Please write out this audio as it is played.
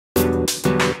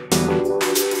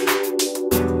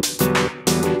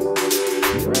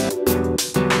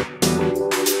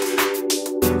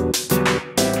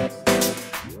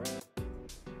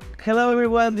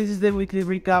everyone, this is the weekly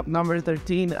recap number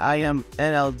 13. I am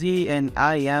NLD and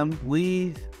I am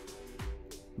with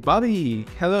Bobby.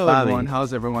 Hello Bobby. everyone,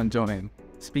 how's everyone doing?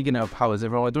 Speaking of how is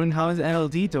everyone doing, how is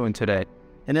NLD doing today?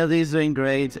 NLD is doing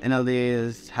great. NLD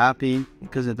is happy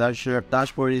because the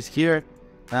dashboard is here.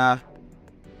 We're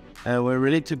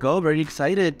ready to go, very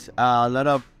excited. A lot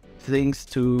of things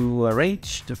to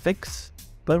arrange, to fix,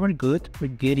 but we're good. We're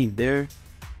getting there.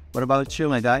 What about you,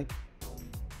 my guy?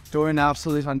 Doing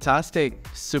absolutely fantastic.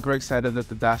 Super excited that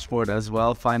the dashboard as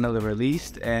well finally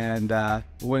released, and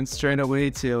went straight away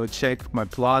to check my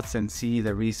plots and see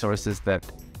the resources that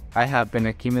I have been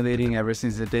accumulating ever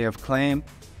since the day of claim.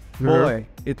 Boy,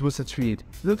 it was a treat.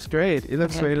 It looks great. It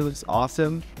looks great. It looks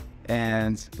awesome.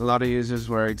 And a lot of users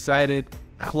were excited,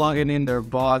 plugging in their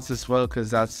bots as well,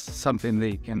 because that's something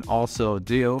they can also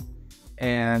do.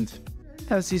 And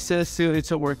as he says too,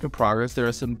 it's a work in progress. There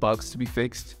are some bugs to be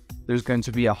fixed. There's going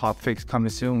to be a hotfix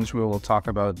coming soon, which we will talk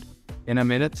about in a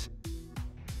minute.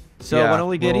 So why don't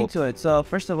we get into it? So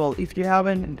first of all, if you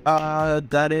haven't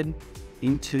gotten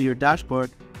into your dashboard,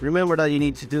 remember that you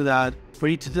need to do that. For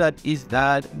you to do that you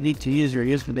need to use your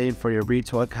username for your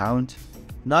Virtua account,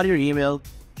 not your email,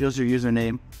 just your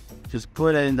username. Just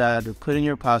put in that, put in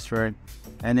your password,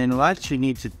 and then what you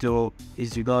need to do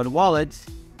is you go to wallets,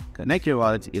 connect your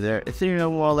wallets, either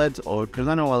Ethereum wallets or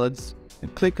Cardano wallets,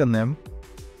 and click on them.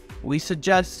 We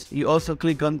suggest you also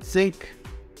click on sync,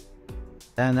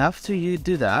 and after you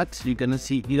do that, you're gonna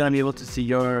be able to see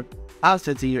your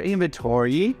assets in your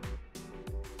inventory.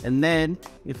 And then,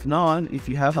 if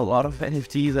you have a lot of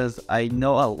NFTs, as I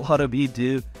know a lot of you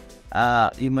do,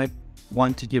 you might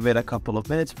want to give it a couple of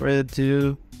minutes for it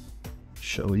to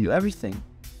show you everything.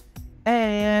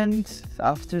 And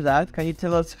after that, can you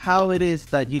tell us how it is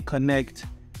that you connect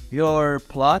your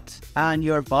plot and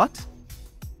your bot?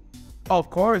 Of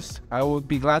course, I would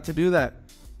be glad to do that.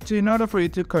 So in order for you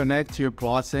to connect your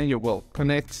plots and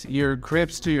connect your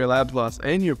crypts to your lab plots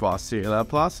and your bots to your lab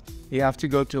plots, you have to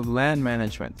go to land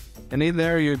management. And in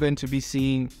there, you're going to be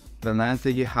seeing the lands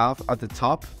that you have at the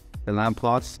top, the land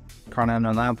plots,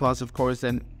 Cardano land plots, of course.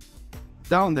 And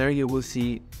down there, you will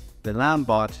see the land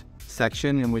bot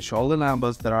section in which all the land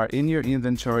bots that are in your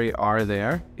inventory are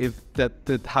there. If that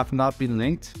have not been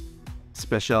linked,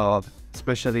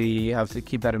 especially you have to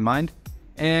keep that in mind.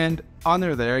 And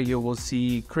under there, you will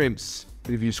see crypts.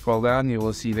 If you scroll down, you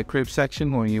will see the crypt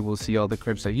section where you will see all the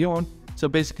crypts that you own. So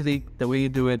basically, the way you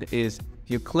do it is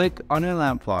you click on a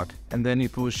land plot, and then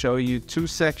it will show you two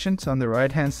sections. On the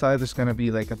right-hand side, there's going to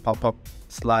be like a pop-up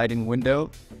sliding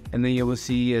window. And then you will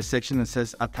see a section that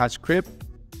says attach crypt.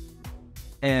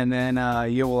 And then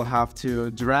you will have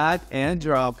to drag and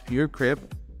drop your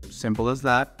crypt. Simple as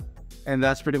that. And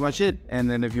that's pretty much it. And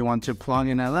then if you want to plug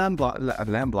in a land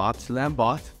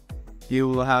bot, you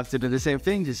will have to do the same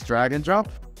thing, just drag and drop.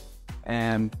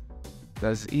 And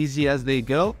as easy as they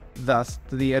go, that's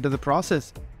the end of the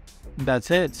process. That's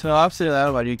it. So after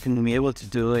that, what you can be able to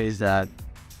do is that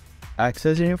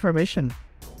access your information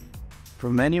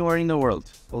from anywhere in the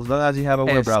world, as long as you have a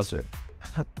web browser.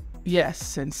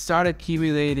 Yes, and start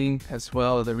accumulating as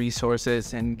well the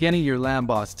resources and getting your land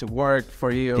bots to work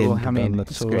for you. I mean,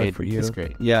 it's great for you. It's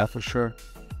great. Yeah, for sure.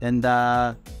 And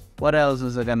what else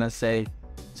was I gonna say?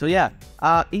 So yeah,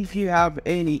 if you have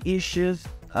any issues,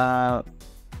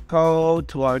 go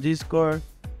to our Discord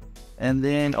and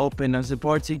then open a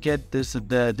support ticket.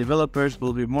 The developers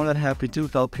will be more than happy to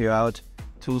help you out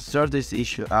to sort this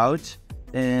issue out.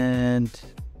 And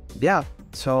yeah,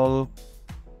 so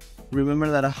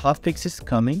remember that a hotfix is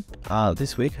coming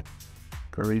this week.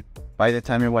 By the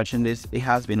time you're watching this, it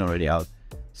has been already out.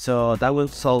 So that will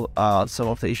solve some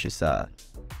of the issues that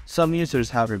some users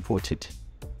have reported.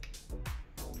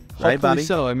 Right, hopefully Bobby?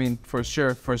 so. I mean, for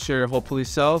sure. Hopefully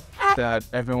so. That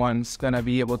everyone's gonna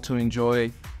be able to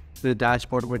enjoy the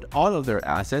dashboard with all of their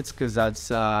assets, because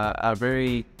that's a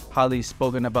very highly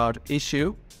spoken about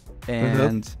issue.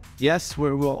 And yes,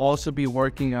 we will also be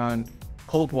working on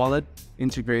cold wallet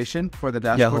integration for the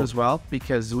dashboard as well,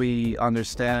 because we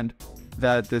understand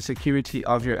that the security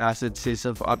of your assets is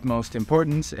of utmost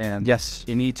importance, and yes,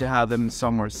 you need to have them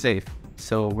somewhere safe.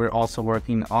 So we're also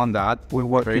working on that. We're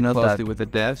working very closely with the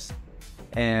devs.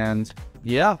 And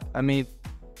yeah, I mean,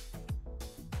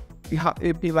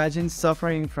 imagine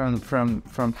suffering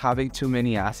from having too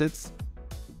many assets.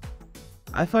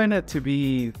 I find it to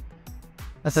be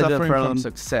suffering from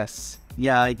success.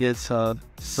 Yeah, I guess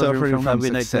suffering from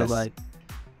success.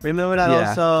 Remember that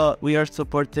also we are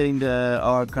supporting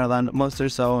our Cardano Monster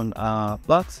Zone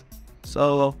blocks.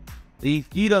 So if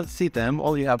you don't see them,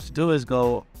 all you have to do is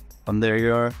go under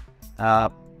your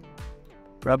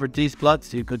properties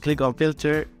plots. You could click on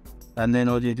filter, and then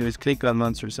all you do is click on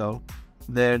months or so.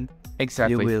 Then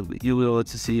Exactly. you will be able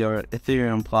to see your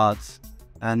Ethereum plots,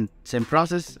 and same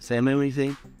process, same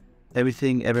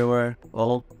everything everywhere,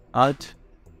 all at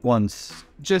once.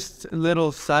 Just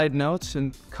little side notes,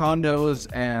 and condos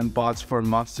and bots for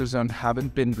Monster Zone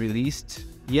haven't been released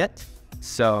yet.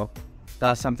 So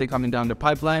that's something coming down the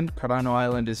pipeline. Cardano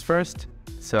Island is first.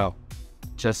 So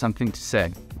just something to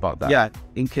say about that. Yeah,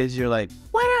 in case you're like,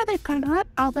 where are they condos?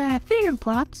 All the Ethereum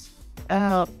plots?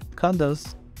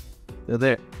 Condos. They're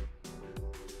there.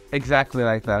 Exactly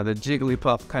like that. The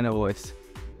Jigglypuff kind of voice.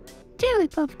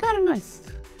 Jigglypuff, kind of nice.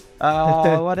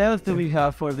 What else do we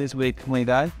have for this week, my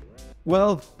guy?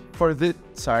 Well, for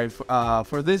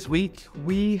this week,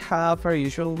 we have our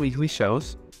usual weekly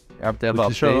shows.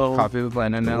 Update, Coffee with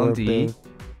Glenn and LD.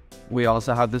 We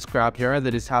also have the scrap here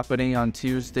that is happening on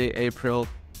Tuesday, April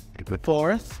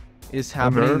 4th. Is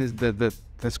happening. The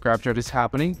scrap yard is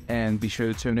happening, and be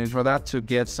sure to tune in for that to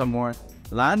get some more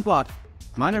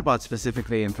miner bot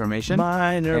specifically information.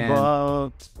 And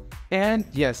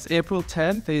yes, April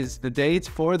 10th is the date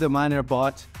for the miner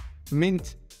bot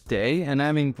mint day, and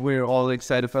I mean, we're all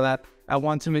excited for that. I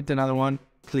want to mint another one,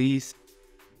 please.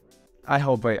 I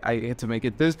hope I get to make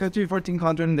it. There's going to be 14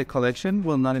 content in the collection.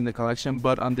 Well, not in the collection,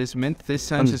 but on this mint, this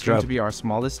cent is going to be our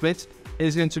smallest mint. It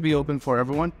is going to be open for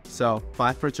everyone, so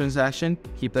 5 per transaction.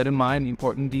 Keep that in mind.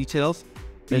 Important details.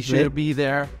 Be sure to be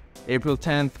there. April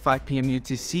 10th, 5 p.m.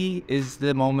 UTC is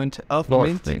the moment of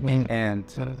minting, and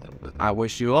I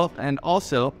wish you all. And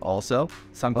also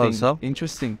something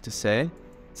interesting to say.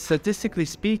 Statistically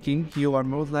speaking, you are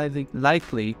most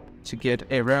likely to get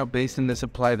a rare based on the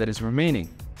supply that is remaining.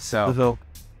 So,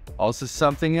 also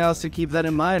something else to keep that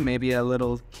in mind. Maybe a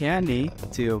little candy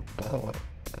to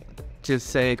just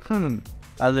say,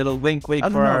 a little wink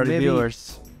for our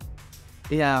viewers.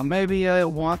 Yeah, maybe I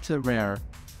want a rare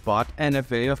bot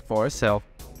NFA, of course. So,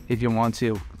 if you want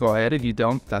to, go ahead. If you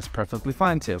don't, that's perfectly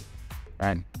fine too.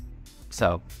 Right?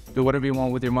 So, do whatever you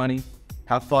want with your money.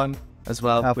 Have fun as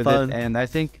well with it. And I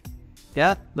think,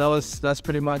 yeah, that's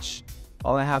pretty much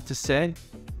all I have to say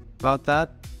about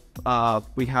that.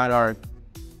 We had our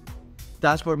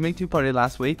dashboard minting party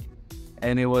last week,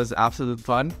 and it was absolute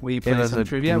fun. We played some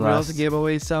trivia. We also gave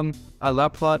away a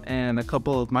lab plot and a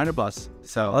couple of miner bots.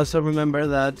 So also remember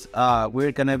that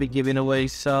we're gonna be giving away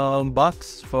some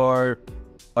bucks for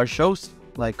our shows,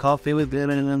 like Coffee with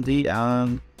Glenn and MD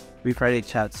and We Friday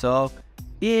Chat. So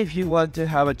if you want to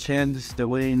have a chance to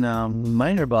win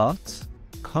miner bots,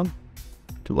 come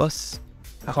to us.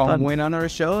 Come win on our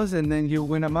shows, and then you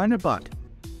win a miner bot.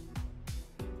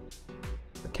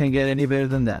 Can't get any better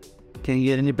than that. Can't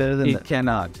get any better than that.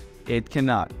 It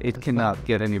cannot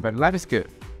get any better. Life is good.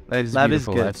 Life is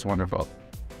beautiful. Life's wonderful.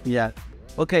 Yeah.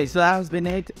 Okay, so that has been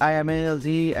it. I am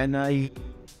NLD, and I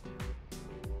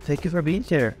thank you for being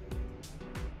here.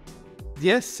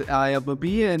 Yes, I am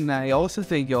B, and I also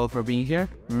thank you all for being here.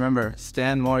 Remember,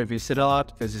 stand more if you sit a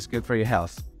lot, because it's good for your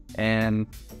health. And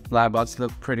live bots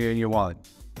look prettier in your wallet.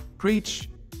 Preach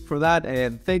for that,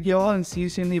 and thank you all, and see you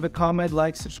soon. Leave a comment,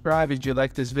 like, subscribe if you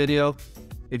like this video.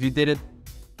 If you did it,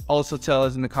 also tell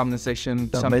us in the comment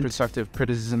section. Some constructive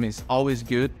criticism is always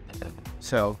good.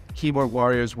 So keyboard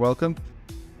warriors, welcome.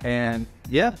 And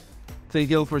yeah, thank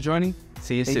you all for joining.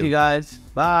 See you soon. Thank you guys.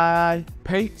 Bye.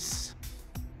 Peace.